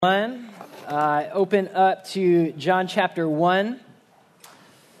Open up to John chapter 1.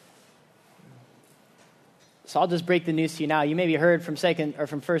 So I'll just break the news to you now. You maybe heard from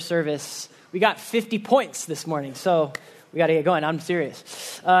first service. We got 50 points this morning, so we got to get going. I'm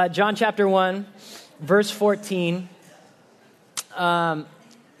serious. John chapter 1, verse 14. Last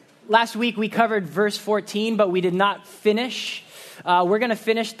week we covered verse 14, but we did not finish. We're going to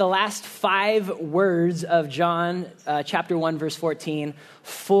finish the last 5 words of John chapter 1, verse 14,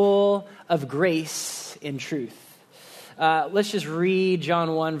 full of grace and truth. Let's just read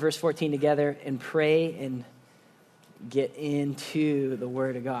John 1, verse 14 together and pray and get into the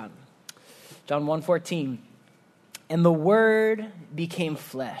Word of God. John 1:14, and the Word became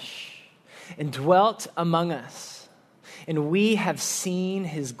flesh and dwelt among us, and we have seen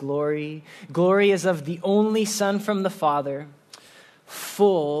his glory. Glory is of the only Son from the Father,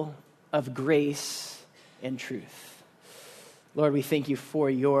 full of grace and truth. Lord, we thank you for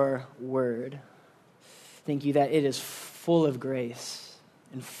your word. Thank you that it is full of grace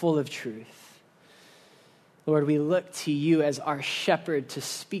and full of truth. Lord, we look to you as our shepherd to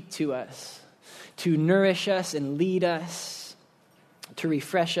speak to us, to nourish us and lead us, to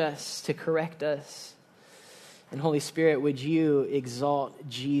refresh us, to correct us. And Holy Spirit, would you exalt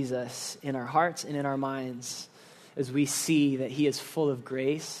Jesus in our hearts and in our minds as we see that he is full of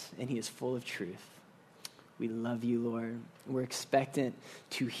grace and he is full of truth. We love you, Lord. We're expectant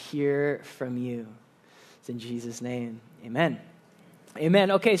to hear from you. It's in Jesus' name. Amen.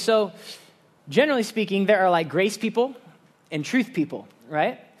 Amen. Okay, so generally speaking, there are like grace people and truth people,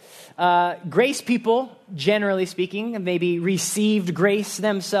 right? Grace people, generally speaking, maybe received grace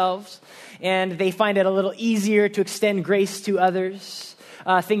themselves, and they find it a little easier to extend grace to others.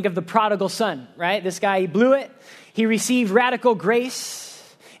 Think of the prodigal son, right? This guy, he blew it. He received radical grace,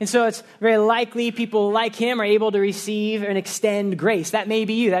 and so it's very likely people like him are able to receive and extend grace. That may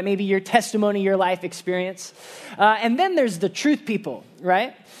be you. That may be your testimony, your life experience. And then there's the truth people,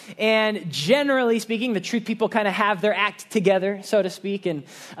 right? And generally speaking, the truth people kind of have their act together, so to speak. And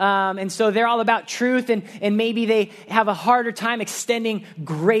so they're all about truth, and maybe they have a harder time extending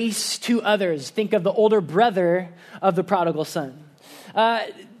grace to others. Think of the older brother of the prodigal son.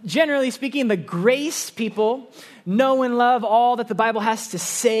 Generally speaking, the grace people know and love all that the Bible has to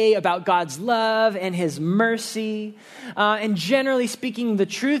say about God's love and his mercy. And generally speaking, the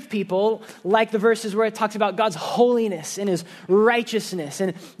truth people like the verses where it talks about God's holiness and his righteousness.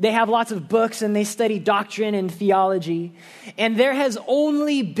 And they have lots of books and they study doctrine and theology. And there has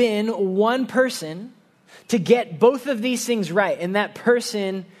only been one person to get both of these things right. And that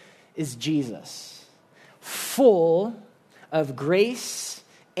person is Jesus, full of grace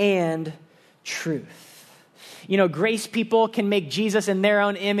and truth. You know, grace people can make Jesus in their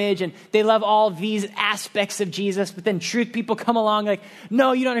own image, and they love all these aspects of Jesus, but then truth people come along like,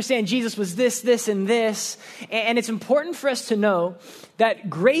 no, you don't understand. Jesus was this, this, and this. And it's important for us to know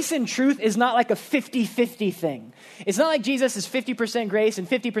that grace and truth is not like a 50-50 thing. It's not like Jesus is 50% grace and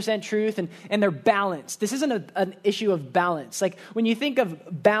 50% truth, and they're balanced. This isn't an issue of balance. Like when you think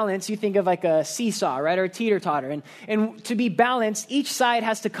of balance, you think of like a seesaw, right, or a teeter-totter. And to be balanced, each side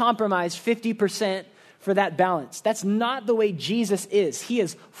has to compromise 50% for that balance. That's not the way Jesus is. He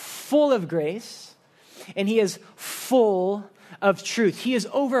is full of grace, and he is full of truth. He is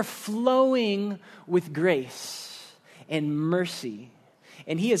overflowing with grace and mercy,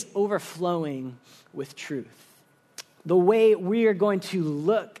 and he is overflowing with truth. The way we are going to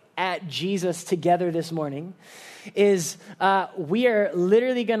look at Jesus together this morning is we are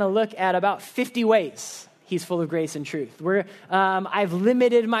literally going to look at about 50 ways he's full of grace and truth. I've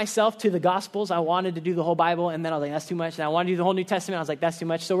limited myself to the Gospels. I wanted to do the whole Bible, and then I was like, that's too much. And I wanted to do the whole New Testament. I was like, that's too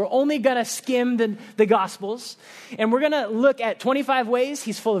much. So we're only going to skim the Gospels, and we're going to look at 25 ways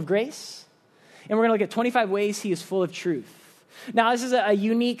he's full of grace, and we're going to look at 25 ways he is full of truth. Now, this is a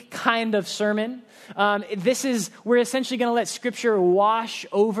unique kind of sermon. We're essentially going to let Scripture wash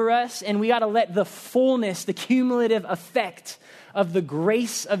over us, and we got to let the fullness, the cumulative effect of the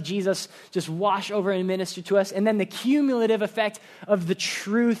grace of Jesus just wash over and minister to us, and then the cumulative effect of the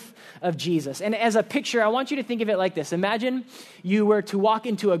truth of Jesus. And as a picture, I want you to think of it like this. Imagine you were to walk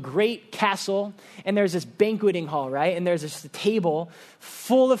into a great castle, and there's this banqueting hall, right? And there's this table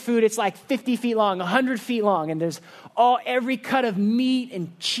full of food. It's like 50 feet long, 100 feet long, and there's every cut of meat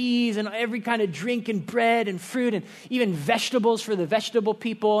and cheese and every kind of drink and bread and fruit and even vegetables for the vegetable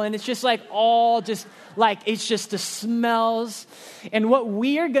people. And it's just like it's just the smells. And what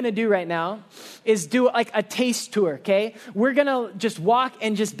we are going to do right now is do like a taste tour, okay? We're going to just walk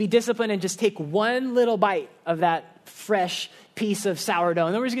and just be disciplined and just take one little bite of that fresh piece of sourdough,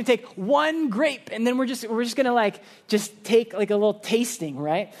 and then we're just gonna take one grape, and then we're just gonna just take like a little tasting,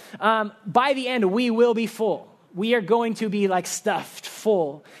 right? By the end, we will be full. We are going to be like stuffed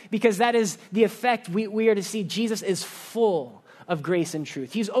full, because that is the effect we are to see. Jesus is full of grace and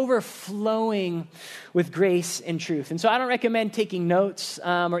truth. He's overflowing with grace and truth. And so I don't recommend taking notes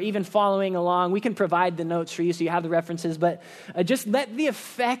or even following along. We can provide the notes for you so you have the references, but just let the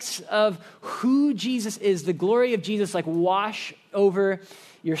effects of who Jesus is, the glory of Jesus, like wash over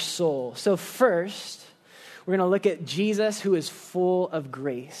your soul. So first, we're going to look at Jesus, who is full of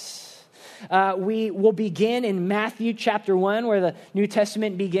grace. We will begin in Matthew chapter 1, where the New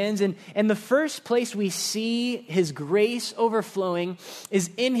Testament begins. And the first place we see his grace overflowing is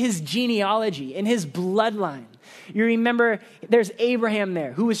in his genealogy, in his bloodline. You remember there's Abraham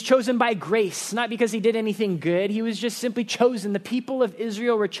there, who was chosen by grace, not because he did anything good. He was just simply chosen. The people of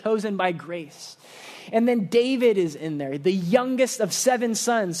Israel were chosen by grace. And then David is in there, the youngest of 7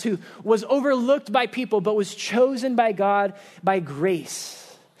 sons, who was overlooked by people, but was chosen by God by grace.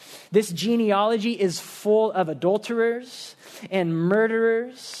 This genealogy is full of adulterers and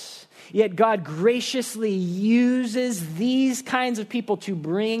murderers, yet God graciously uses these kinds of people to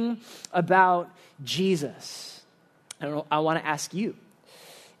bring about Jesus. I want to ask you,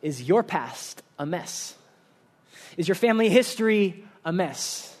 is your past a mess? Is your family history a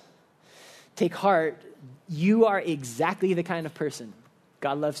mess? Take heart, you are exactly the kind of person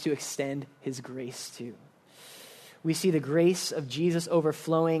God loves to extend his grace to. We see the grace of Jesus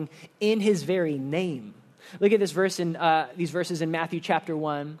overflowing in his very name. Look at this verse in these verses in Matthew chapter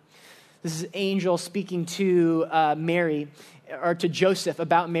 1. This is angel speaking to Mary, or to Joseph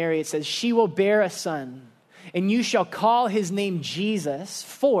about Mary. It says, "She will bear a son, and you shall call his name Jesus,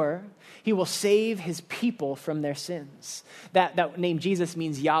 for he will save his people from their sins." That name Jesus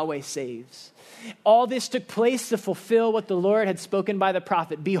means Yahweh saves. All this took place to fulfill what the Lord had spoken by the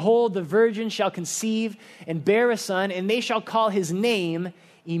prophet. "Behold, the virgin shall conceive and bear a son, and they shall call his name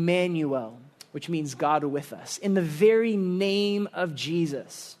Emmanuel," which means God with us. In the very name of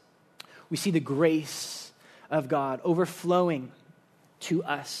Jesus, we see the grace of God overflowing to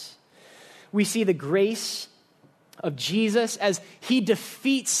us. We see the grace of Jesus as he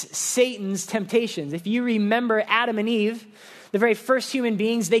defeats Satan's temptations. If you remember Adam and Eve, the very first human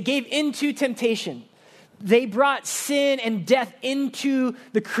beings, they gave into temptation. They brought sin and death into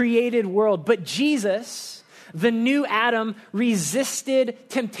the created world. But Jesus, the new Adam, resisted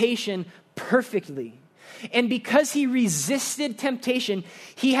temptation perfectly. And because he resisted temptation,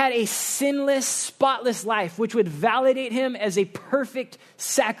 he had a sinless, spotless life, which would validate him as a perfect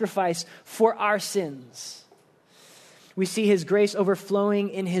sacrifice for our sins. We see his grace overflowing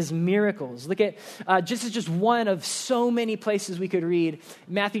in his miracles. Look at, just one of so many places we could read.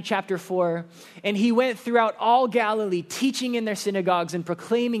 Matthew chapter 4. "And he went throughout all Galilee, teaching in their synagogues and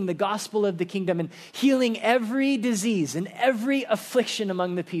proclaiming the gospel of the kingdom and healing every disease and every affliction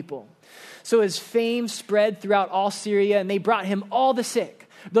among the people. So his fame spread throughout all Syria, and they brought him all the sick,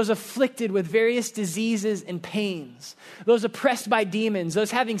 those afflicted with various diseases and pains, those oppressed by demons, those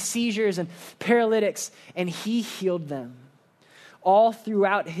having seizures and paralytics, and he healed them." All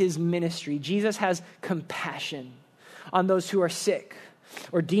throughout his ministry, Jesus has compassion on those who are sick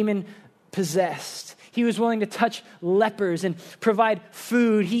or demon-possessed. He was willing to touch lepers and provide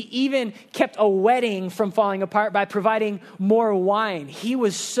food. He even kept a wedding from falling apart by providing more wine. He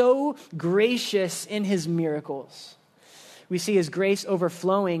was so gracious in his miracles. We see his grace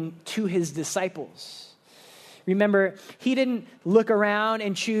overflowing to his disciples. Remember, he didn't look around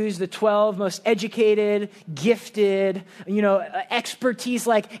and choose the 12 most educated, gifted, expertise,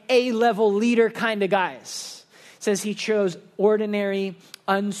 like A-level leader kind of guys. It says he chose ordinary,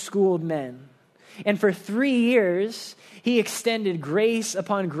 unschooled men. And for 3 years, he extended grace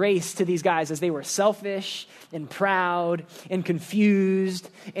upon grace to these guys as they were selfish and proud and confused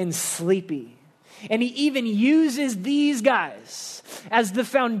and sleepy. And he even uses these guys as the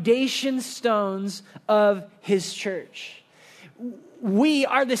foundation stones of his church. We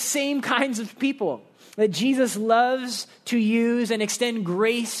are the same kinds of people that Jesus loves to use and extend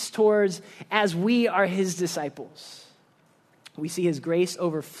grace towards as we are his disciples. We see his grace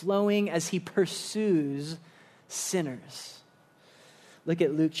overflowing as he pursues sinners. Look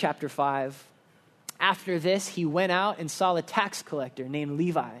at Luke chapter 5. "After this, he went out and saw a tax collector named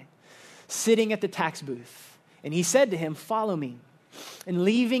Levi sitting at the tax booth. And he said to him, 'Follow me.' And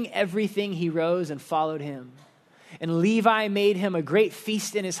leaving everything, he rose and followed him. And Levi made him a great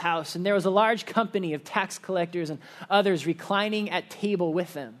feast in his house. And there was a large company of tax collectors and others reclining at table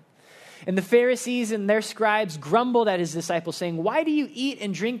with them. And the Pharisees and their scribes grumbled at his disciples, saying, 'Why do you eat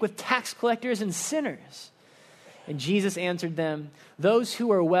and drink with tax collectors and sinners?' And Jesus answered them, "Those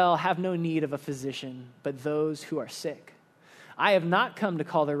who are well have no need of a physician, but those who are sick. I have not come to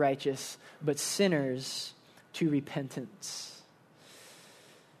call the righteous, but sinners to repentance."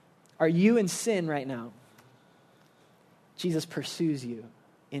 Are you in sin right now? Jesus pursues you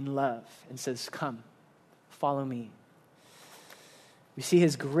in love and says, "Come, follow me." We see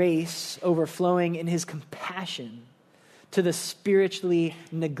his grace overflowing in his compassion to the spiritually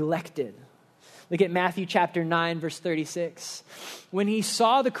neglected. Look at Matthew chapter 9, verse 36. When he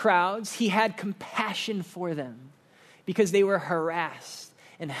saw the crowds, he had compassion for them because they were harassed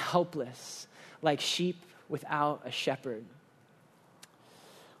and helpless like sheep without a shepherd.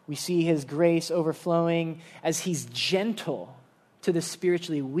 We see his grace overflowing as he's gentle to the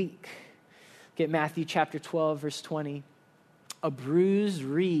spiritually weak. Look at Matthew chapter 12, verse 20. A bruised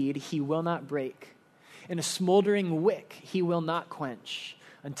reed he will not break, and a smoldering wick he will not quench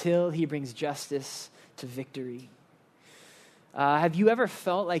until he brings justice to victory. Have you ever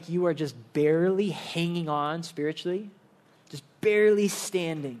felt like you are just barely hanging on spiritually? Just barely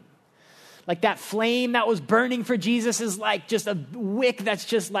standing? Like that flame that was burning for Jesus is like just a wick that's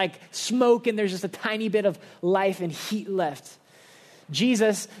just like smoke, and there's just a tiny bit of life and heat left.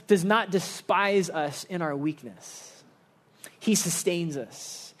 Jesus does not despise us in our weakness. He sustains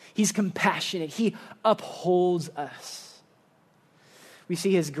us. He's compassionate. He upholds us. We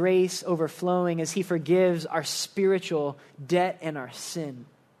see his grace overflowing as he forgives our spiritual debt and our sin.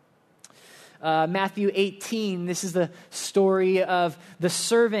 Matthew 18, this is the story of the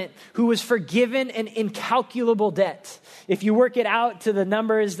servant who was forgiven an incalculable debt. If you work it out to the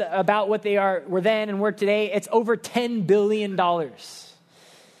numbers about what they were then and were today, it's over $10 billion.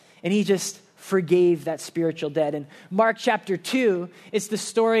 And he just forgave that spiritual debt. In Mark chapter 2, it's the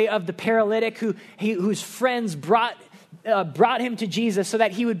story of the paralytic whose friends brought him to Jesus so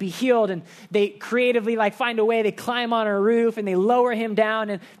that he would be healed. And they creatively find a way. They climb on a roof and they lower him down,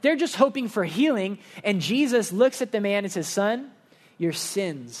 and they're just hoping for healing. And Jesus looks at the man and says, "Son, your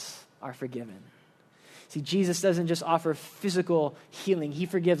sins are forgiven." See, Jesus doesn't just offer physical healing. He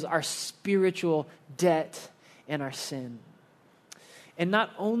forgives our spiritual debt and our sin. And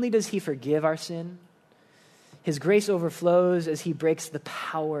not only does he forgive our sin, his grace overflows as he breaks the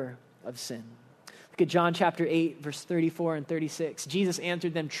power of sin. Look at John chapter 8, verse 34 and 36. Jesus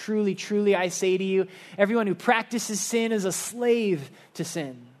answered them, "Truly, truly, I say to you, everyone who practices sin is a slave to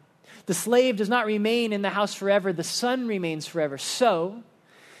sin. The slave does not remain in the house forever. The son remains forever. So,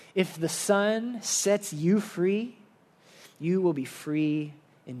 if the son sets you free, you will be free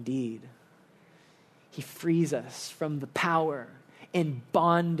indeed." He frees us from the power and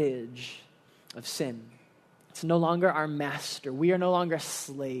bondage of sin. It's no longer our master. We are no longer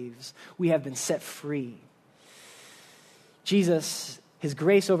slaves. We have been set free. Jesus, his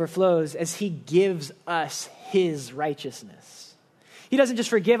grace overflows as he gives us his righteousness. He doesn't just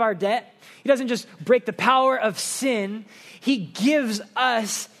forgive our debt. He doesn't just break the power of sin. He gives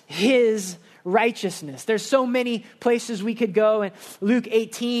us his righteousness. There's so many places we could go. And Luke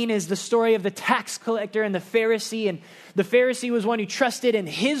 18 is the story of the tax collector and the Pharisee. And the Pharisee was one who trusted in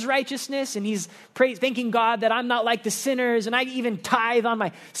his righteousness. And he's thanking God that I'm not like the sinners. And I even tithe on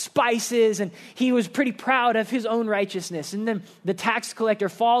my spices. And he was pretty proud of his own righteousness. And then the tax collector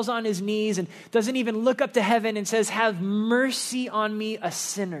falls on his knees and doesn't even look up to heaven and says, "Have mercy on me, a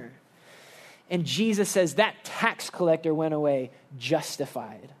sinner." And Jesus says that tax collector went away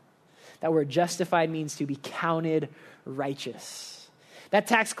justified. That word justified means to be counted righteous. That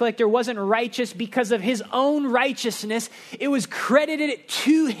tax collector wasn't righteous because of his own righteousness. It was credited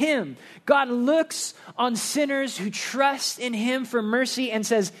to him. God looks on sinners who trust in him for mercy and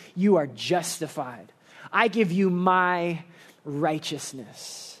says, "You are justified. I give you my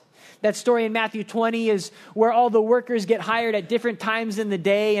righteousness." That story in Matthew 20 is where all the workers get hired at different times in the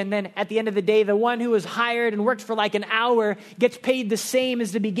day. And then at the end of the day, the one who was hired and worked for like an hour gets paid the same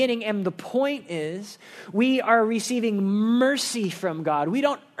as the beginning. And the point is, we are receiving mercy from God. We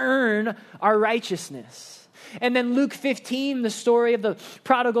don't earn our righteousness. And then Luke 15, the story of the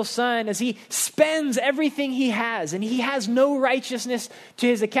prodigal son, as he spends everything he has and he has no righteousness to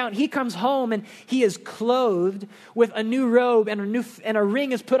his account. He comes home and he is clothed with a new robe and a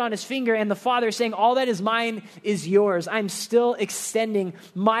ring is put on his finger. And the father is saying, "All that is mine is yours. I'm still extending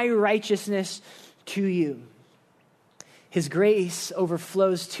my righteousness to you." His grace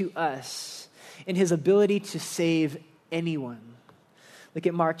overflows to us in his ability to save anyone. Look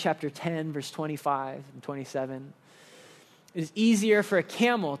at Mark chapter 10, verse 25 and 27. It is easier for a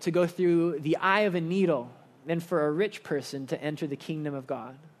camel to go through the eye of a needle than for a rich person to enter the kingdom of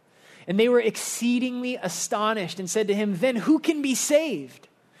God. And they were exceedingly astonished and said to him, "Then who can be saved?"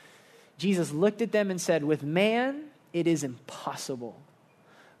 Jesus looked at them and said, with man, it is impossible,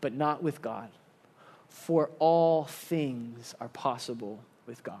 but not with God. For all things are possible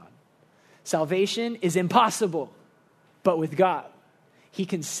with God. Salvation is impossible, but with God, he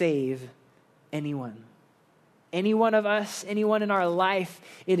can save anyone. Any one of us, anyone in our life,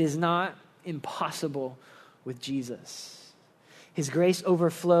 it is not impossible with Jesus. His grace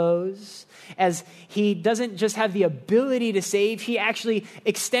overflows as he doesn't just have the ability to save, he actually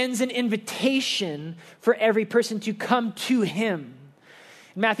extends an invitation for every person to come to him.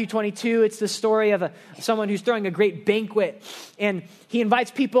 In Matthew 22, it's the story of someone who's throwing a great banquet, and he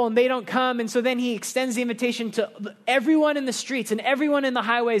invites people and they don't come, and so then he extends the invitation to everyone in the streets and everyone in the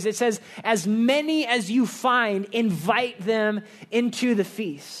highways. It says, as many as you find, invite them into the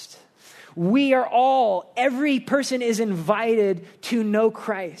feast. Every person is invited to know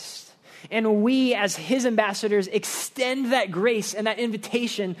Christ. And we, as his ambassadors, extend that grace and that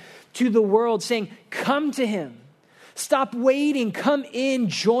invitation to the world, saying, come to him. Stop waiting. Come in.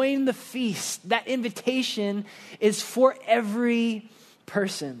 Join the feast. That invitation is for every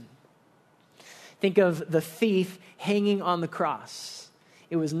person. Think of the thief hanging on the cross.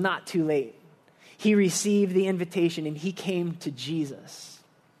 It was not too late. He received the invitation and he came to Jesus.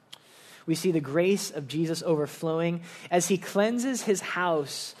 We see the grace of Jesus overflowing as he cleanses his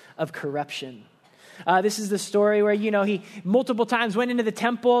house of corruption. This is the story where, he multiple times went into the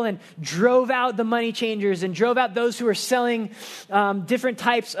temple and drove out the money changers and drove out those who were selling different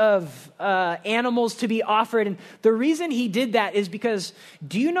types of animals to be offered. And the reason he did that is because,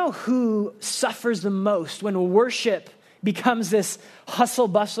 do you know who suffers the most when worship becomes this hustle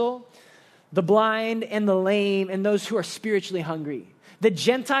bustle? The blind and the lame and those who are spiritually hungry. The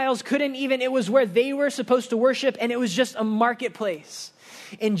Gentiles couldn't even, it was where they were supposed to worship, and it was just a marketplace.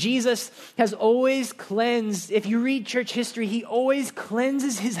 And Jesus has always cleansed, if you read church history, he always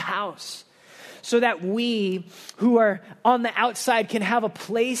cleanses his house so that we who are on the outside can have a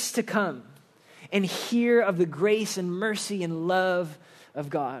place to come and hear of the grace and mercy and love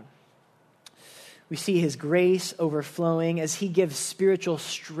of God. We see his grace overflowing as he gives spiritual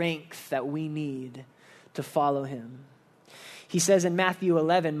strength that we need to follow him. He says in Matthew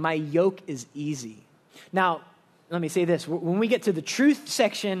 11, my yoke is easy. Now, let me say this. When we get to the truth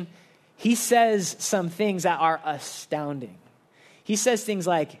section, he says some things that are astounding. He says things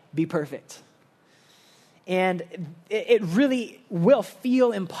like, be perfect. And it really will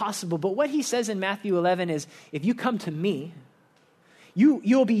feel impossible. But what he says in Matthew 11 is, if you come to me,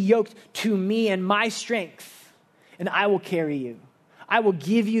 you'll be yoked to me and my strength, and I will carry you. I will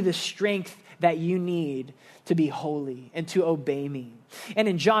give you the strength that you need to be holy and to obey me. And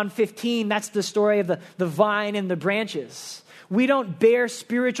in John 15, that's the story of the vine and the branches. We don't bear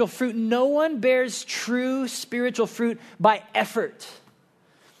spiritual fruit. No one bears true spiritual fruit by effort,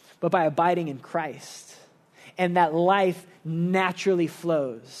 but by abiding in Christ. And that life naturally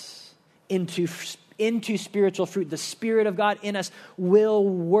flows into spiritual fruit. The Spirit of God in us will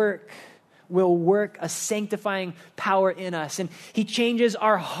work a sanctifying power in us. And he changes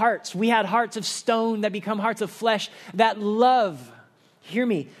our hearts. We had hearts of stone that become hearts of flesh that love, hear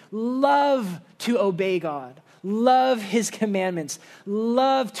me, love to obey God, love his commandments,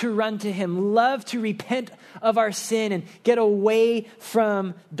 love to run to him, love to repent of our sin and get away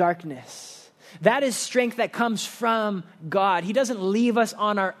from darkness. That is strength that comes from God. He doesn't leave us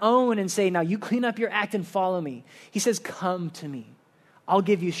on our own and say, now you clean up your act and follow me. He says, come to me. I'll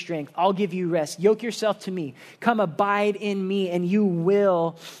give you strength. I'll give you rest. Yoke yourself to me. Come abide in me and you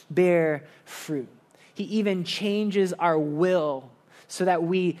will bear fruit. He even changes our will so that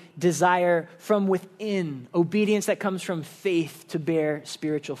we desire from within obedience that comes from faith to bear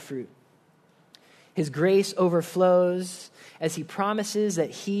spiritual fruit. His grace overflows as he promises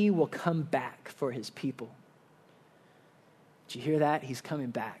that he will come back for his people. Did you hear that? He's coming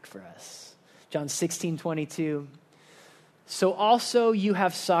back for us. John 16:22. So also you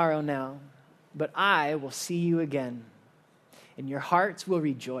have sorrow now, but I will see you again, and your hearts will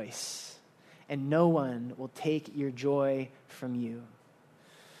rejoice, and no one will take your joy from you.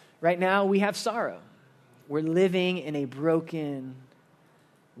 Right now we have sorrow. We're living in a broken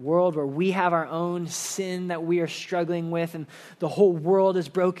world where we have our own sin that we are struggling with, and the whole world is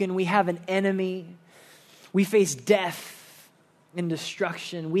broken. We have an enemy. We face death and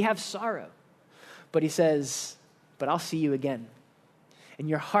destruction. We have sorrow. But he says, but I'll see you again, and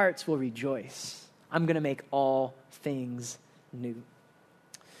your hearts will rejoice. I'm going to make all things new.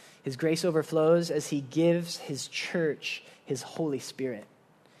 His grace overflows as he gives his church his Holy Spirit.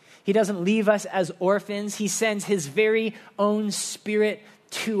 He doesn't leave us as orphans. He sends his very own Spirit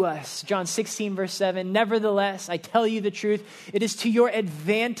to us. John 16, verse 7, nevertheless, I tell you the truth, it is to your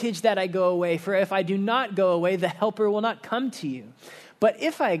advantage that I go away. For if I do not go away, the helper will not come to you. But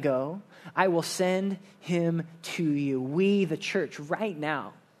if I go, I will send him to you. We, the church, right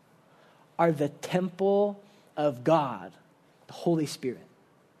now, are the temple of God, the Holy Spirit.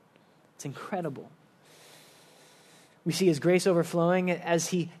 It's incredible. We see his grace overflowing as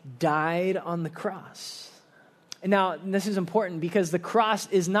he died on the cross. And now, this is important because the cross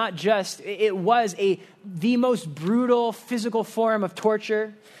is not just, it was the most brutal physical form of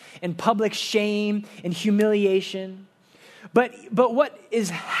torture and public shame and humiliation. But what is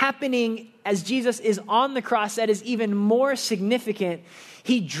happening as Jesus is on the cross that is even more significant,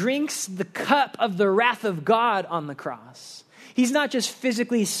 he drinks the cup of the wrath of God on the cross. He's not just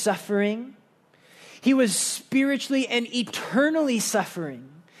physically suffering. He was spiritually and eternally suffering.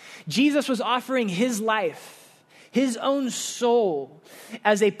 Jesus was offering his life, his own soul,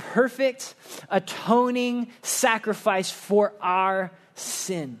 as a perfect atoning sacrifice for our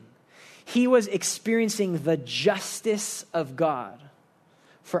sin. He was experiencing the justice of God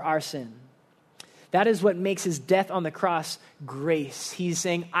for our sin. That is what makes his death on the cross grace. He's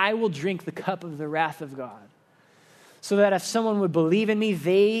saying, I will drink the cup of the wrath of God, so that if someone would believe in me,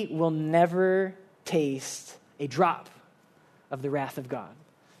 they will never taste a drop of the wrath of God.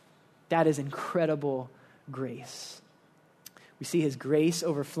 That is incredible grace. We see his grace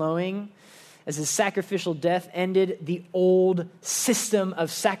overflowing as his sacrificial death ended the old system of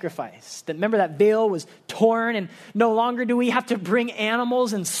sacrifice. Remember that veil was torn, and no longer do we have to bring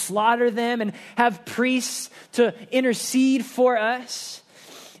animals and slaughter them and have priests to intercede for us.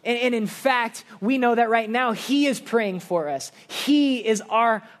 And in fact, we know that right now he is praying for us. He is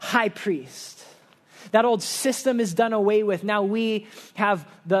our high priest. That old system is done away with. Now we have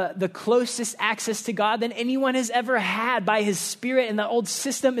the closest access to God than anyone has ever had by his Spirit, and the old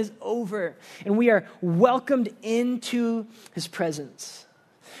system is over, and we are welcomed into his presence.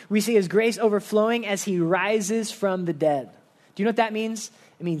 We see his grace overflowing as he rises from the dead. Do you know what that means?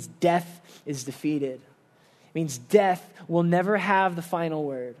 It means death is defeated. It means death will never have the final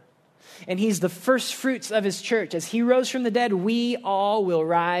word. And he's the first fruits of his church. As he rose from the dead, we all will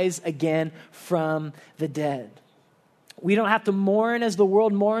rise again from the dead. We don't have to mourn as the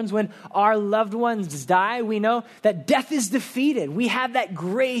world mourns when our loved ones die. We know that death is defeated. We have that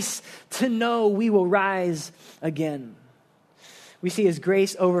grace to know we will rise again. We see his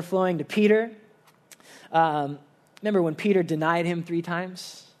grace overflowing to Peter. Remember when Peter denied him 3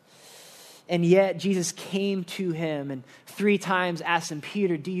 times? And yet Jesus came to him and 3 times asked him,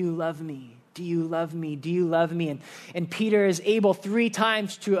 Peter, do you love me? Do you love me? Do you love me? And Peter is able 3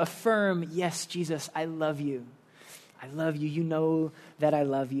 times to affirm, yes, Jesus, I love you. I love you. You know that I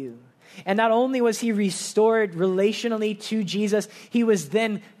love you. And not only was he restored relationally to Jesus, he was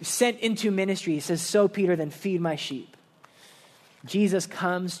then sent into ministry. He says, so Peter, then feed my sheep. Jesus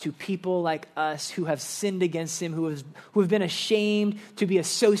comes to people like us who have sinned against him, who have been ashamed to be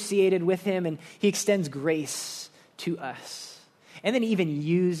associated with him, and he extends grace to us. And then he even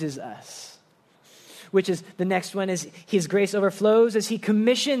uses us, which is the next one, is his grace overflows as he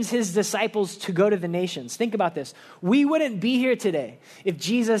commissions his disciples to go to the nations. Think about this. We wouldn't be here today if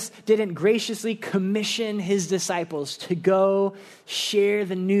Jesus didn't graciously commission his disciples to go share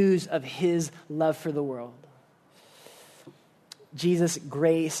the news of his love for the world. Jesus'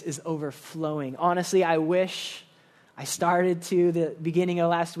 grace is overflowing. Honestly, I wish I started to the beginning of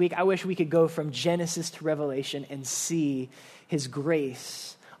last week. I wish we could go from Genesis to Revelation and see his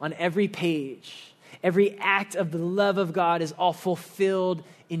grace on every page. Every act of the love of God is all fulfilled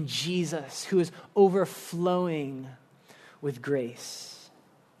in Jesus, who is overflowing with grace.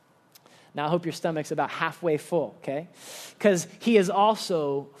 Now, I hope your stomach's about halfway full, okay? Because he is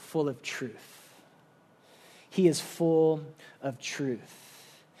also full of truth. He is full of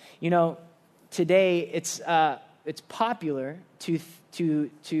truth. You know, today it's popular to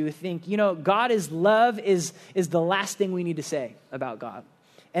think, you know, God is love is the last thing we need to say about God.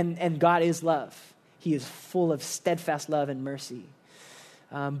 And God is love. He is full of steadfast love and mercy.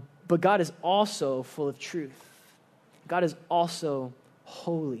 But God is also full of truth. God is also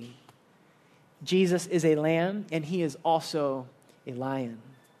holy. Jesus is a lamb, and he is also a lion.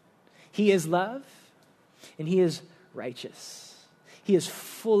 He is love, and he is righteous. He is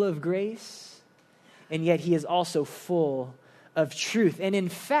full of grace, and yet he is also full of truth. And in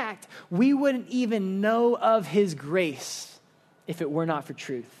fact, we wouldn't even know of his grace if it were not for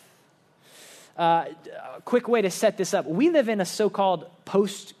truth. A quick way to set this up. We live in a so-called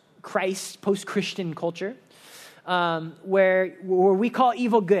post-Christ, post-Christian culture where we call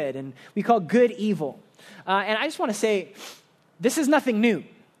evil good and we call good evil. And I just want to say, this is nothing new.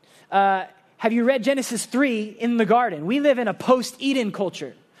 Have you read Genesis 3 in the garden? We live in a post-Eden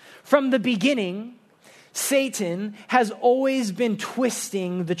culture. From the beginning, Satan has always been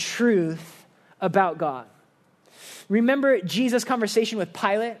twisting the truth about God. Remember Jesus' conversation with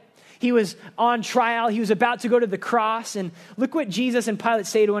Pilate? He was on trial. He was about to go to the cross. And look what Jesus and Pilate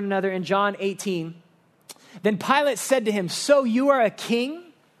say to one another in John 18. Then Pilate said to him, "So you are a king?"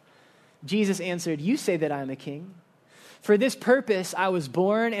 Jesus answered, "You say that I am a king. For this purpose I was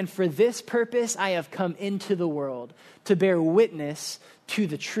born, and for this purpose I have come into the world, to bear witness to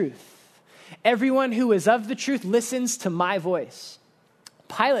the truth. Everyone who is of the truth listens to my voice."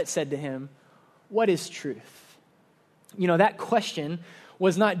 Pilate said to him, "What is truth?" You know, that question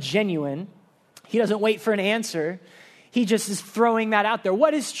was not genuine. He doesn't wait for an answer. He just is throwing that out there.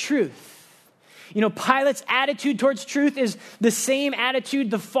 What is truth? You know, Pilate's attitude towards truth is the same attitude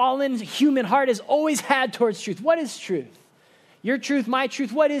the fallen human heart has always had towards truth. What is truth? Your truth, my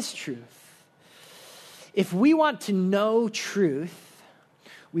truth, what is truth? If we want to know truth,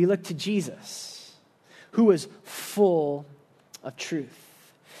 we look to Jesus, who is full of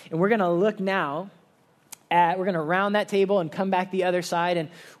truth. And we're going to look now we're going to round that table and come back the other side, and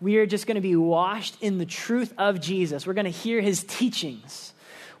we are just going to be washed in the truth of Jesus. We're going to hear his teachings,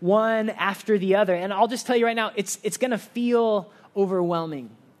 one after the other. And I'll just tell you right now, it's going to feel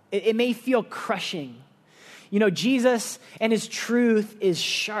overwhelming. It may feel crushing. You know, Jesus and his truth is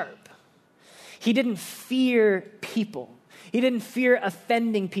sharp. He didn't fear people. He didn't fear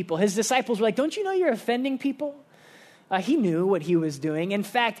offending people. His disciples were like, "Don't you know you're offending people?" He knew what he was doing. In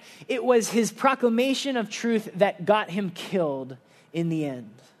fact, it was his proclamation of truth that got him killed in the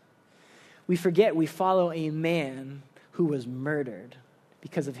end. We forget we follow a man who was murdered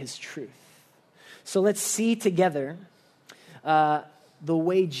because of his truth. So let's see together the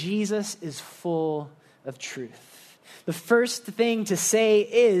way Jesus is full of truth. The first thing to say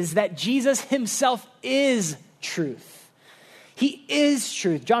is that Jesus himself is truth. He is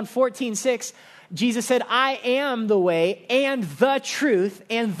truth. John 14:6, Jesus said, "I am the way and the truth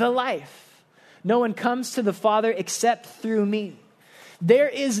and the life. No one comes to the Father except through me." There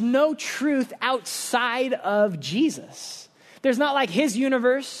is no truth outside of Jesus. There's not like his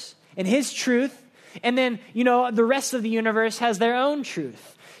universe and his truth, and then, you know, the rest of the universe has their own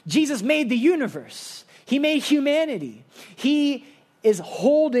truth. Jesus made the universe. He made humanity. He is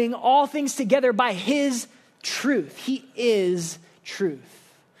holding all things together by his truth. He is truth.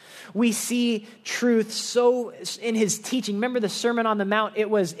 We see truth so in his teaching. Remember the Sermon on the Mount? It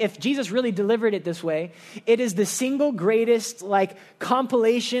was, if Jesus really delivered it this way, it is the single greatest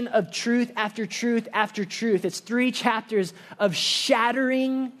compilation of truth after truth after truth. It's 3 chapters of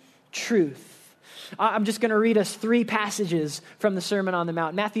shattering truth. I'm just going to read us 3 passages from the Sermon on the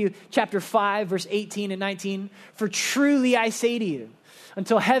Mount. Matthew chapter 5, verse 18 and 19. "For truly I say to you,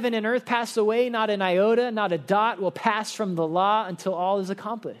 until heaven and earth pass away, not an iota, not a dot will pass from the law until all is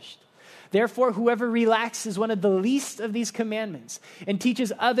accomplished. Therefore, whoever relaxes one of the least of these commandments and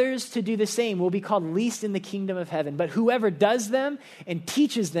teaches others to do the same will be called least in the kingdom of heaven. But whoever does them and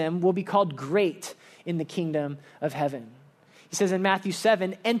teaches them will be called great in the kingdom of heaven." He says in Matthew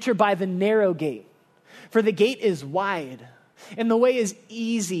 7, "Enter by the narrow gate, for the gate is wide, and the way is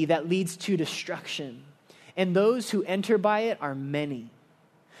easy that leads to destruction. And those who enter by it are many.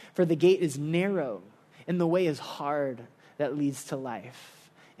 For the gate is narrow, and the way is hard that leads to life.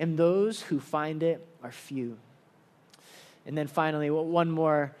 And those who find it are few." And then finally, one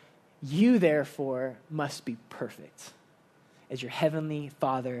more. "You therefore must be perfect, as your heavenly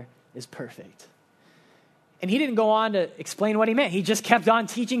Father is perfect." And he didn't go on to explain what he meant. He just kept on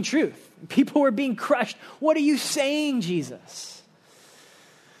teaching truth. People were being crushed. "What are you saying, Jesus?"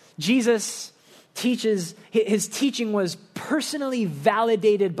 Jesus teaches, his teaching was personally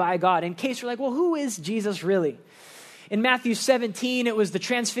validated by God. In case you're like, well, who is Jesus really? In Matthew 17, it was the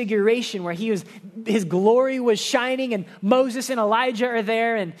transfiguration where his glory was shining and Moses and Elijah are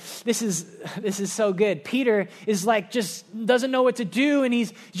there. And this is so good. Peter is just doesn't know what to do. And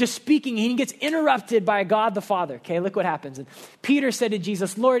he's just speaking. And he gets interrupted by God the Father. Okay, look what happens. And Peter said to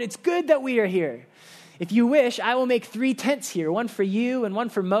Jesus, "Lord, it's good that we are here. If you wish, I will make 3 tents here, one for you and one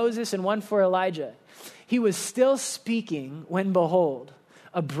for Moses and one for Elijah." He was still speaking when, behold,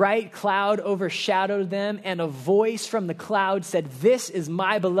 a bright cloud overshadowed them, and a voice from the cloud said, "This is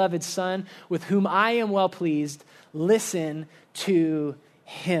my beloved Son, with whom I am well pleased. Listen to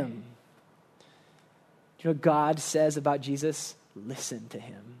him." Do you know what God says about Jesus? Listen to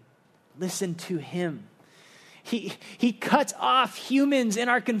him. Listen to him. He cuts off humans in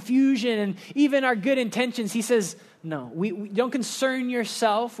our confusion and even our good intentions. He says, no, we don't concern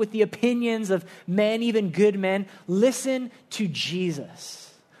yourself with the opinions of men, even good men. Listen to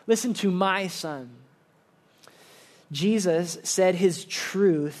Jesus. Listen to my son. Jesus said his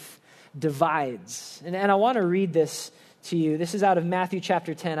truth divides. And I want to read this to you. This is out of Matthew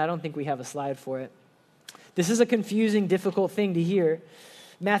chapter 10. I don't think we have a slide for it. This is a confusing, difficult thing to hear.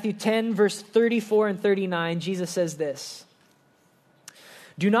 Matthew 10, verse 34 and 39, Jesus says this: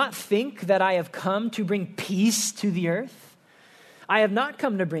 "Do not think that I have come to bring peace to the earth. I have not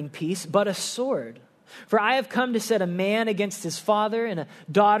come to bring peace, but a sword. For I have come to set a man against his father, and a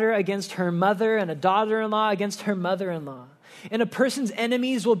daughter against her mother, and a daughter-in-law against her mother-in-law. And a person's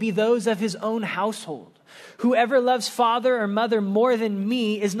enemies will be those of his own household. Whoever loves father or mother more than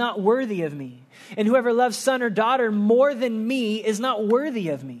me is not worthy of me. And whoever loves son or daughter more than me is not worthy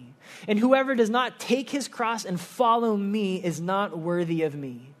of me. And whoever does not take his cross and follow me is not worthy of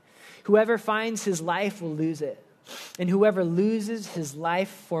me. Whoever finds his life will lose it. And whoever loses his life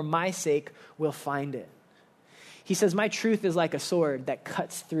for my sake will find it." He says, my truth is like a sword that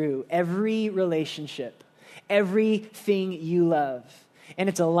cuts through every relationship, everything you love. And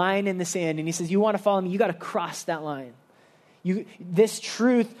it's a line in the sand. And he says, you want to follow me, you got to cross that line. This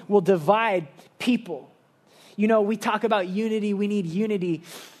truth will divide people. You know, we talk about unity, we need unity.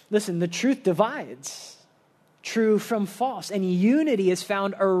 Listen, the truth divides true from false. And unity is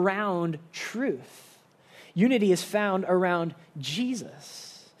found around truth. Unity is found around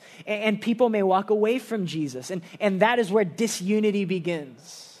Jesus. And people may walk away from Jesus. And that is where disunity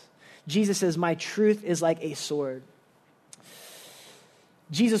begins. Jesus says, my truth is like a sword.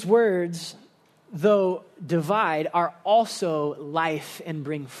 Jesus' words, though divide, are also life and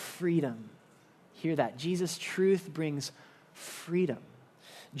bring freedom. Hear that. Jesus' truth brings freedom.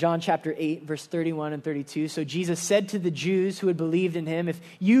 John chapter 8, verse 31 and 32. "So Jesus said to the Jews who had believed in him, 'If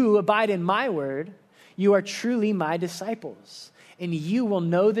you abide in my word, you are truly my disciples, and you will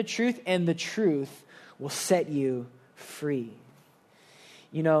know the truth, and the truth will set you free.'"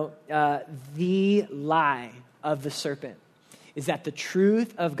 You know, the lie of the serpent is that the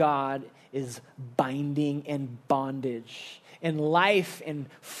truth of God is binding and bondage. And life and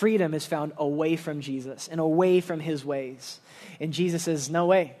freedom is found away from Jesus and away from his ways. And Jesus says, no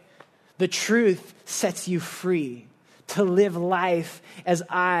way. The truth sets you free to live life as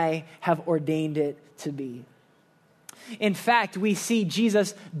I have ordained it to be. In fact, we see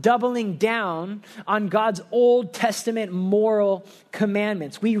Jesus doubling down on God's Old Testament moral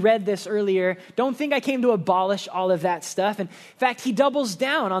commandments. We read this earlier. Don't think I came to abolish all of that stuff. In fact, he doubles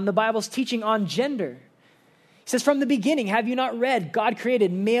down on the Bible's teaching on gender. He says, from the beginning, have you not read? God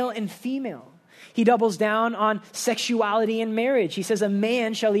created male and female. He doubles down on sexuality and marriage. He says, a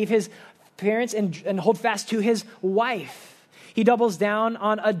man shall leave his parents and hold fast to his wife. He doubles down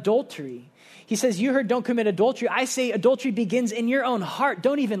on adultery. He says, you heard don't commit adultery. I say adultery begins in your own heart.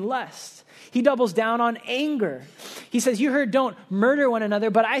 Don't even lust. He doubles down on anger. He says, you heard don't murder one another,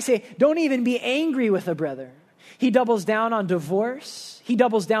 but I say don't even be angry with a brother. He doubles down on divorce. He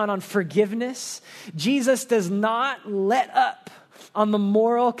doubles down on forgiveness. Jesus does not let up on the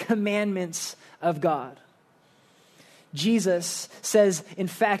moral commandments of God. Jesus says, in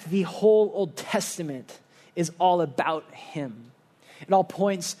fact, the whole Old Testament is all about him. It all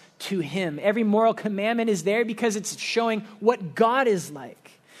points to him. Every moral commandment is there because it's showing what God is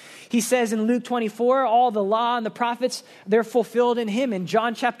like. He says in Luke 24, all the law and the prophets, they're fulfilled in him. In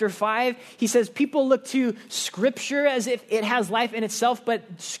John chapter 5, he says people look to Scripture as if it has life in itself, but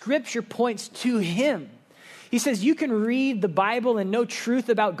Scripture points to him. He says you can read the Bible and know truth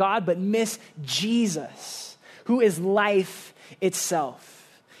about God, but miss Jesus, who is life itself.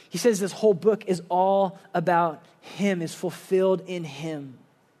 He says this whole book is all about him, is fulfilled in him.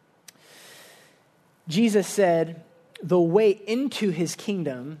 Jesus said the way into his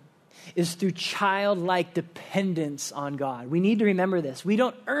kingdom is through childlike dependence on God. We need to remember this. We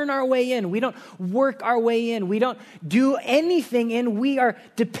don't earn our way in. We don't work our way in. We don't do anything in. We are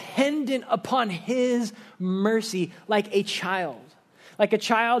dependent upon his mercy like a child. Like a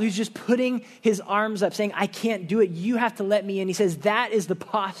child who's just putting his arms up saying, I can't do it. You have to let me in. He says that is the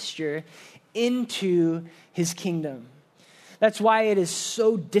posture into his kingdom. That's why it is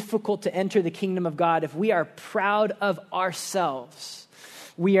so difficult to enter the kingdom of God. If we are proud of ourselves,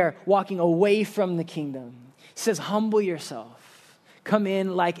 we are walking away from the kingdom. He says, humble yourself. Come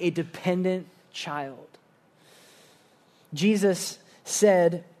in like a dependent child. Jesus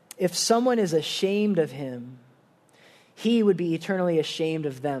said, if someone is ashamed of him, he would be eternally ashamed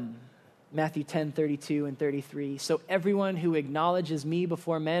of them. Matthew 10:32 and 33. So everyone who acknowledges me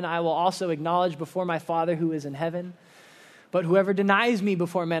before men, I will also acknowledge before my Father who is in heaven. But whoever denies me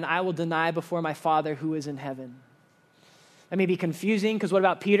before men, I will deny before my Father who is in heaven. That may be confusing, because what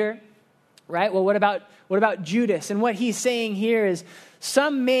about Peter? Right? Well, what about Judas? And what he's saying here is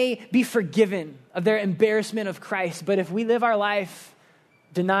some may be forgiven of their embarrassment of Christ, but if we live our life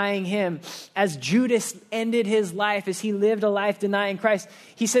denying him, as Judas ended his life, as he lived a life denying Christ,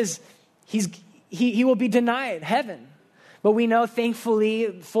 he says he will be denied heaven. But we know,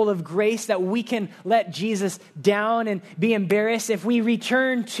 thankfully, full of grace, that we can let Jesus down and be embarrassed. If we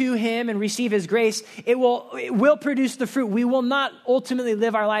return to him and receive his grace, it will produce the fruit. We will not ultimately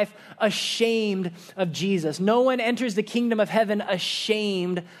live our life ashamed of Jesus. No one enters the kingdom of heaven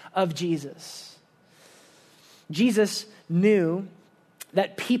ashamed of Jesus. Jesus knew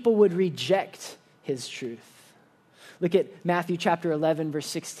that people would reject his truth. Look at Matthew chapter 11, verse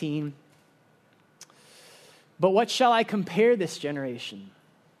 16. But what shall I compare this generation?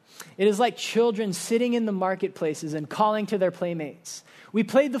 It is like children sitting in the marketplaces and calling to their playmates. We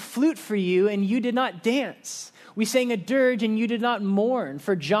played the flute for you, and you did not dance. We sang a dirge, and you did not mourn.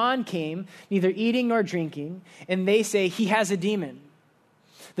 For John came, neither eating nor drinking, and they say, he has a demon.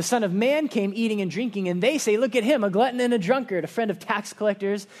 The Son of Man came eating and drinking, and they say, look at him, a glutton and a drunkard, a friend of tax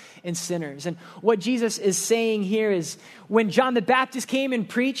collectors and sinners. And what Jesus is saying here is, when John the Baptist came and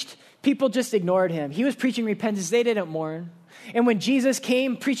preached, people just ignored him. He was preaching repentance. They didn't mourn. And when Jesus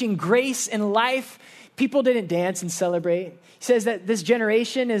came preaching grace and life, people didn't dance and celebrate. He says that this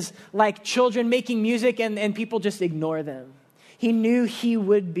generation is like children making music, and people just ignore them. He knew he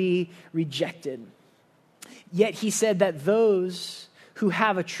would be rejected. Yet he said that those who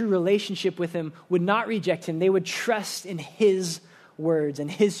have a true relationship with him would not reject him. They would trust in his words and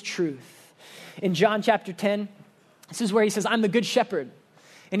his truth. In John chapter 10, this is where he says, I'm the good shepherd.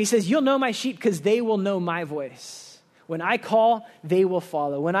 And he says, you'll know my sheep because they will know my voice. When I call, they will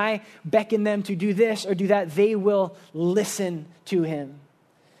follow. When I beckon them to do this or do that, they will listen to him.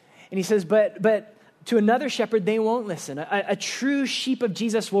 And he says, but to another shepherd, they won't listen. A true sheep of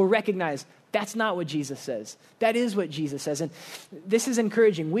Jesus will recognize that's not what Jesus says. That is what Jesus says. And this is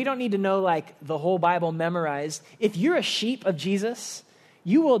encouraging. We don't need to know like the whole Bible memorized. If you're a sheep of Jesus,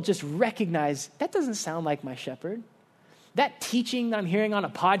 you will just recognize that doesn't sound like my shepherd. That teaching that I'm hearing on a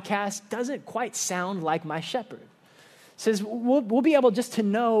podcast doesn't quite sound like my shepherd. It says we'll be able just to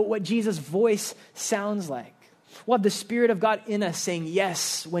know what Jesus' voice sounds like. We'll have the Spirit of God in us saying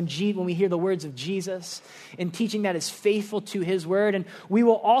yes when we hear the words of Jesus, and teaching that is faithful to his word. And we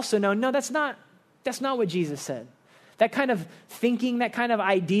will also know, no, that's not what Jesus said. That kind of thinking, that kind of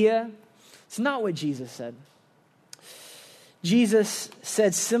idea, it's not what Jesus said. Jesus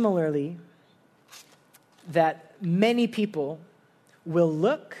said similarly that many people will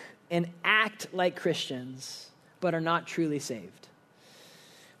look and act like Christians, but are not truly saved.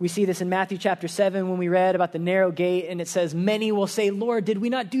 We see this in Matthew chapter 7 when we read about the narrow gate, and it says, many will say, Lord, did we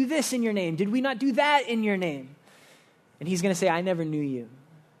not do this in your name? Did we not do that in your name? And he's going to say, I never knew you.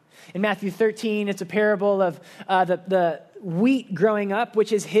 In Matthew 13, it's a parable of the wheat growing up,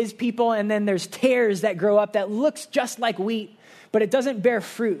 which is his people, and then there's tares that grow up that looks just like wheat, but it doesn't bear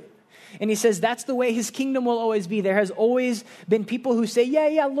fruit. And he says that's the way his kingdom will always be. There has always been people who say,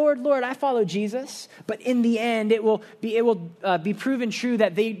 yeah, Lord, I follow Jesus. But in the end, it will be proven true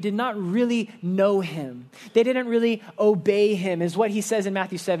that they did not really know him. They didn't really obey him, is what he says in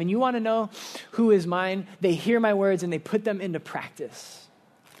Matthew 7. You want to know who is mine? They hear my words and they put them into practice.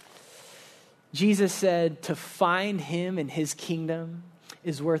 Jesus said to find him in his kingdom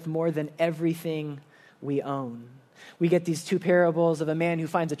is worth more than everything we own. We get these two parables of a man who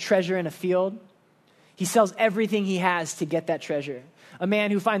finds a treasure in a field. He sells everything he has to get that treasure. A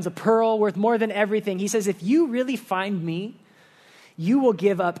man who finds a pearl worth more than everything. He says, if you really find me, you will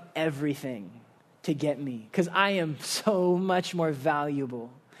give up everything to get me, because I am so much more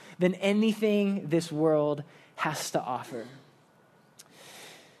valuable than anything this world has to offer.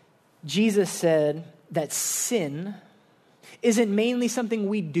 Jesus said that sin isn't mainly something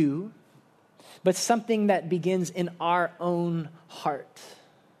we do, but something that begins in our own heart.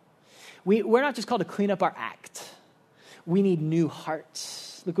 We're not just called to clean up our act. We need new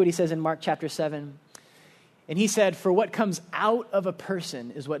hearts. Look what he says in Mark chapter 7. And he said, for what comes out of a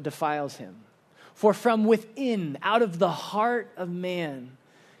person is what defiles him. For from within, out of the heart of man,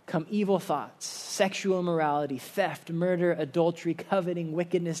 come evil thoughts, sexual immorality, theft, murder, adultery, coveting,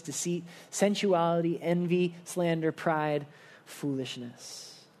 wickedness, deceit, sensuality, envy, slander, pride, foolishness.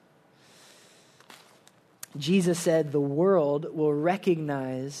 Jesus said the world will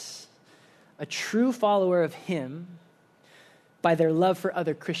recognize a true follower of him by their love for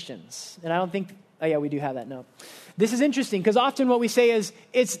other Christians. And I don't think, oh yeah, we do have that, no. This is interesting because often what we say is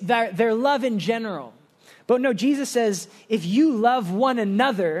it's their love in general. But no, Jesus says, if you love one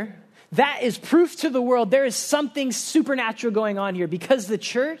another, that is proof to the world there is something supernatural going on here, because the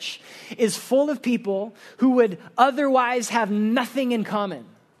church is full of people who would otherwise have nothing in common.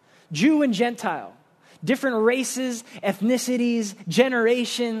 Jew and Gentile, different races, ethnicities,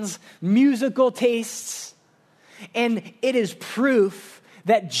 generations, musical tastes. And it is proof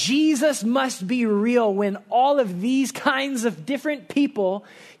that Jesus must be real when all of these kinds of different people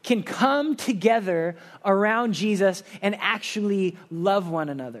can come together around Jesus and actually love one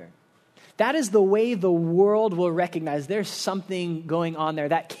another. That is the way the world will recognize there's something going on there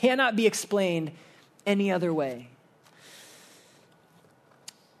that cannot be explained any other way.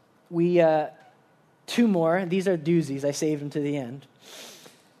 Two more. These are doozies. I saved them to the end.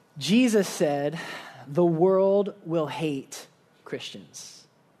 Jesus said, the world will hate Christians.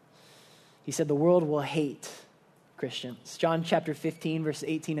 He said the world will hate Christians. John chapter 15, verses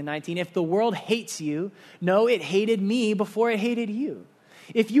 18 and 19. If the world hates you, know it hated me before it hated you.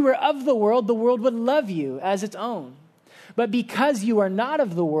 If you were of the world would love you as its own. But because you are not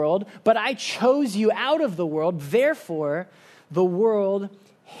of the world, but I chose you out of the world, therefore the world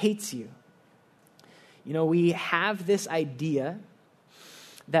hates you. You know, we have this idea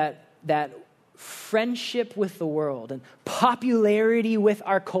that friendship with the world and popularity with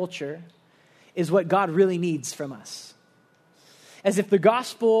our culture is what God really needs from us. As if the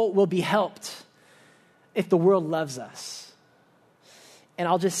gospel will be helped if the world loves us. And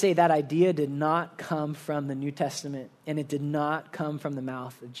I'll just say that idea did not come from the New Testament, and it did not come from the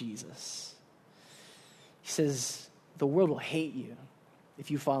mouth of Jesus. He says, the world will hate you if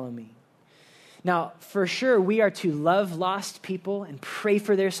you follow me. Now, for sure, we are to love lost people and pray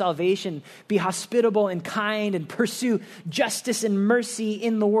for their salvation, be hospitable and kind, and pursue justice and mercy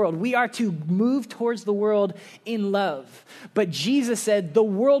in the world. We are to move towards the world in love. But Jesus said the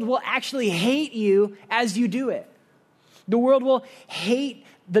world will actually hate you as you do it. The world will hate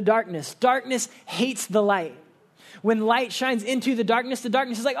the darkness. Darkness hates the light. When light shines into the darkness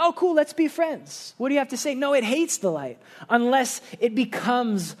is like, oh, cool, let's be friends. What do you have to say? No, it hates the light unless it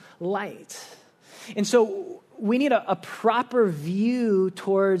becomes light. And so we need a proper view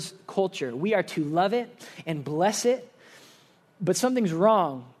towards culture. We are to love it and bless it, but something's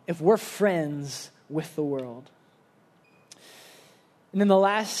wrong if we're friends with the world. And then the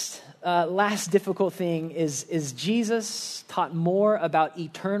last difficult thing is Jesus taught more about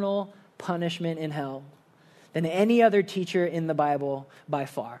eternal punishment in hell than any other teacher in the Bible by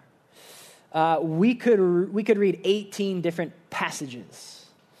far. We could read 18 different passages.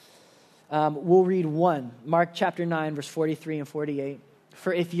 We'll read one, Mark chapter 9, verse 43 and 48.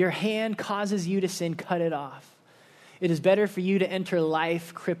 For if your hand causes you to sin, cut it off. It is better for you to enter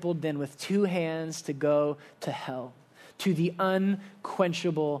life crippled than with two hands to go to hell, to the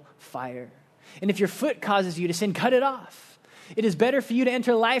unquenchable fire. And if your foot causes you to sin, cut it off. It is better for you to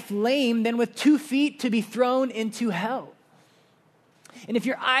enter life lame than with 2 feet to be thrown into hell. And if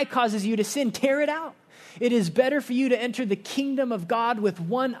your eye causes you to sin, tear it out. It is better for you to enter the kingdom of God with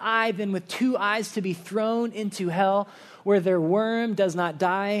one eye than with 2 eyes to be thrown into hell, where their worm does not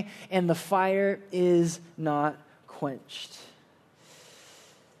die and the fire is not quenched.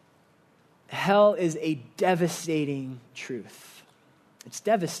 Hell is a devastating truth. It's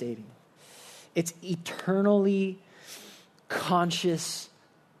devastating. It's eternally conscious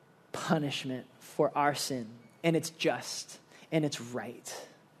punishment for our sin. And it's just, and it's right.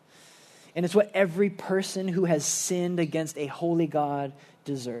 And it's what every person who has sinned against a holy God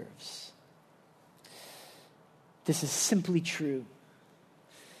deserves. This is simply true.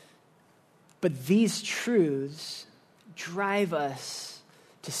 But these truths drive us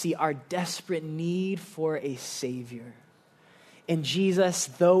to see our desperate need for a Savior. And Jesus,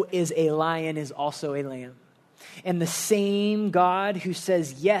 though is a lion, is also a lamb. And the same God who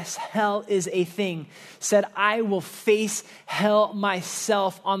says, yes, hell is a thing, said, I will face hell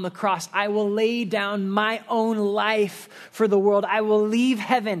myself on the cross. I will lay down my own life for the world. I will leave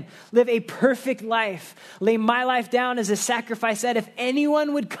heaven, live a perfect life, lay my life down as a sacrifice, that if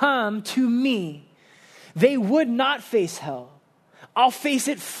anyone would come to me, they would not face hell. I'll face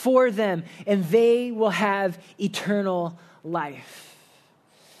it for them, and they will have eternal life.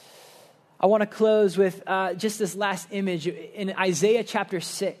 I want to close with just this last image. In Isaiah chapter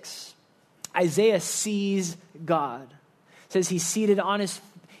 6, Isaiah sees God. It says he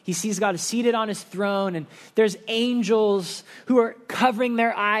sees God seated on his throne, and there's angels who are covering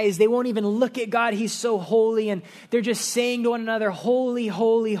their eyes. They won't even look at God. He's so holy, and they're just saying to one another, holy,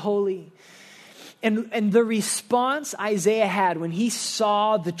 holy, holy. And the response Isaiah had when he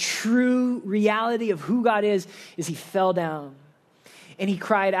saw the true reality of who God is he fell down and he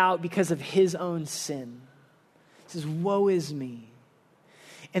cried out because of his own sin. He says, woe is me.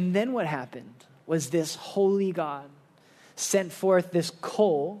 And then what happened was this holy God sent forth this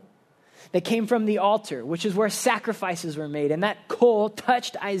coal that came from the altar, which is where sacrifices were made. And that coal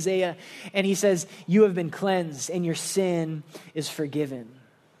touched Isaiah, and he says, you have been cleansed, and your sin is forgiven.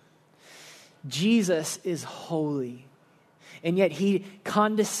 Jesus is holy, and yet he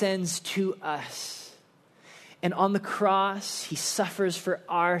condescends to us. And on the cross, he suffers for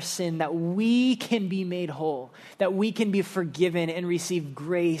our sin, that we can be made whole, that we can be forgiven and receive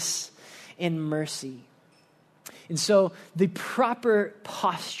grace and mercy. And so the proper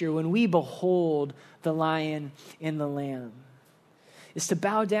posture when we behold the lion and the lamb is to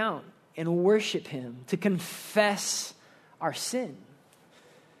bow down and worship him, to confess our sin,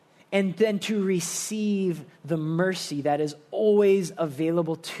 and then to receive the mercy that is always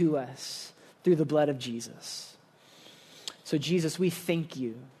available to us through the blood of Jesus. So Jesus, we thank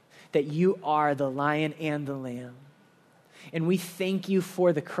you that you are the lion and the lamb. And we thank you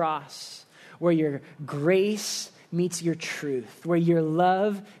for the cross, where your grace meets your truth, where your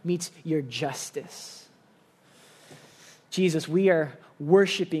love meets your justice. Jesus, we are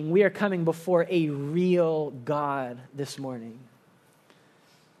worshiping, we are coming before a real God this morning.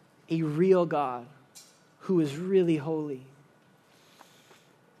 A real God who is really holy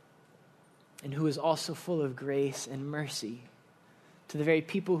and who is also full of grace and mercy to the very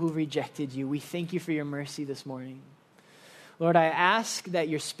people who rejected you. We thank you for your mercy this morning. Lord, I ask that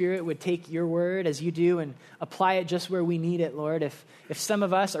your Spirit would take your word as you do and apply it just where we need it, Lord. If some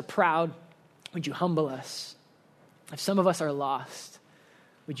of us are proud, would you humble us? If some of us are lost,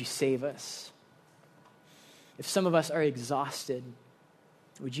 would you save us? If some of us are exhausted,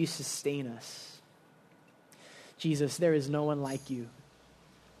 would you sustain us? Jesus, there is no one like you.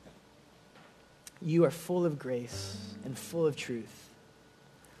 You are full of grace and full of truth.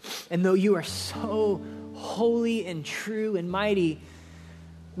 And though you are so holy and true and mighty,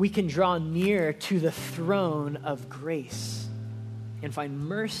 we can draw near to the throne of grace and find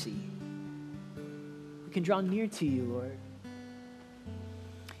mercy. We can draw near to you, Lord.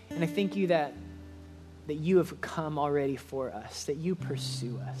 And I thank you that you have come already for us, that you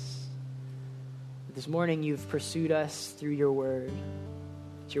pursue us. This morning you've pursued us through your word.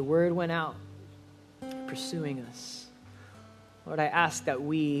 That your word went out pursuing us. Lord, I ask that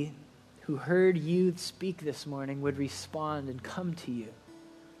we who heard you speak this morning would respond and come to you.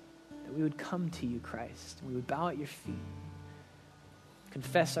 That we would come to you, Christ. And we would bow at your feet,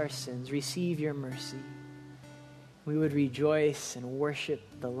 confess our sins, receive your mercy. We would rejoice and worship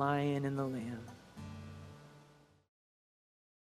the lion and the lamb.